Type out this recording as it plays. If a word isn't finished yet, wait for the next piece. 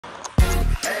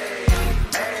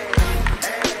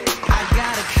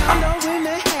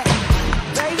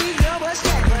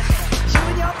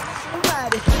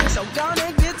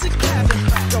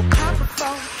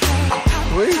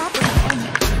pop it for me.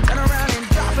 Turn around and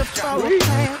drop it for me.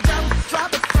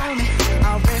 Drop it for me.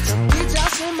 I'll rent a beach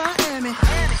house in Miami.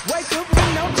 Wake up with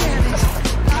no jammies.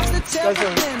 Pops the tail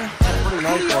for dinner.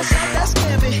 That's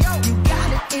heavy. You got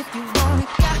it if you want it.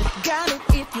 Got it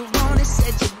if you want it.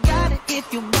 Said you got it if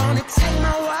you want it. Take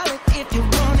my wallet if you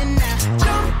want it now.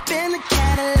 Jump in the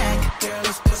Cadillac. Girl,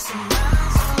 let's put some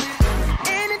miles on it.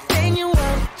 Anything you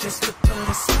want, just to put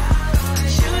a smile on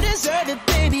it. You deserve it,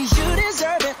 baby. You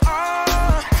deserve it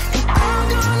all. And I'm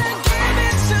gonna give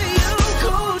it to you.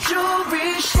 Gold jewelry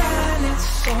shining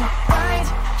so bright.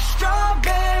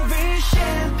 Strawberry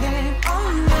champagne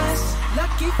on us.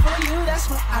 Lucky for you, that's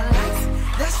what I like.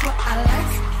 That's what I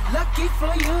like. Lucky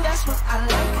for you, that's what I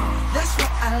like. That's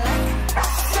what I like.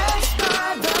 Sex by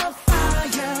the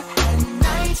fire at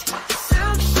night.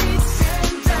 Silk sheets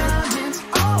and diamonds,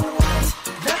 all white.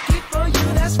 Lucky for you,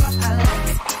 that's what I like.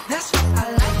 That's what I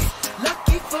like.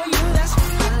 Lucky for you, that's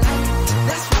what I like.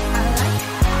 That's what I like.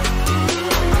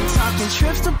 I'm talking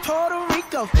trips to Puerto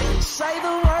Rico. Say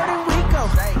the word and we go.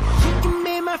 You can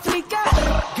be my flica.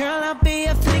 Girl, I'll be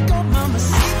a flico,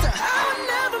 mamacita. I'll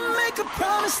never make a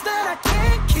promise that I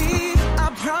can't keep. I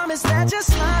promise that your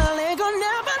smile ain't gonna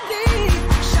never leave.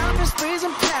 Shopping sprees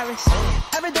in Paris,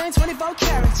 everything 24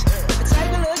 carats.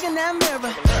 Take a look in that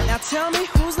mirror. Now tell me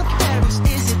who's the fairest.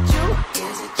 Is it you?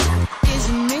 Is it you? Is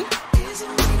it me? Is it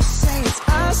me? Say it's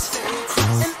us,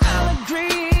 and I'll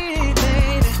agree,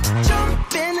 baby.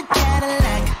 Jump in the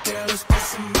Cadillac. Girl, let's put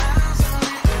some miles on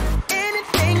it.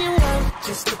 Anything you want,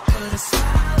 just to put a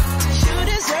smile on it. You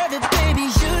deserve it, baby.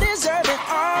 You deserve it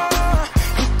all.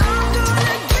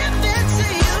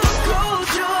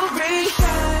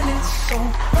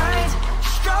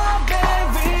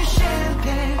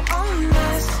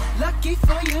 Lucky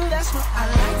for you, that's what I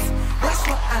like. That's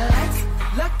what I like.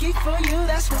 Lucky for you,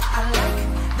 that's what I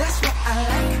like. That's what I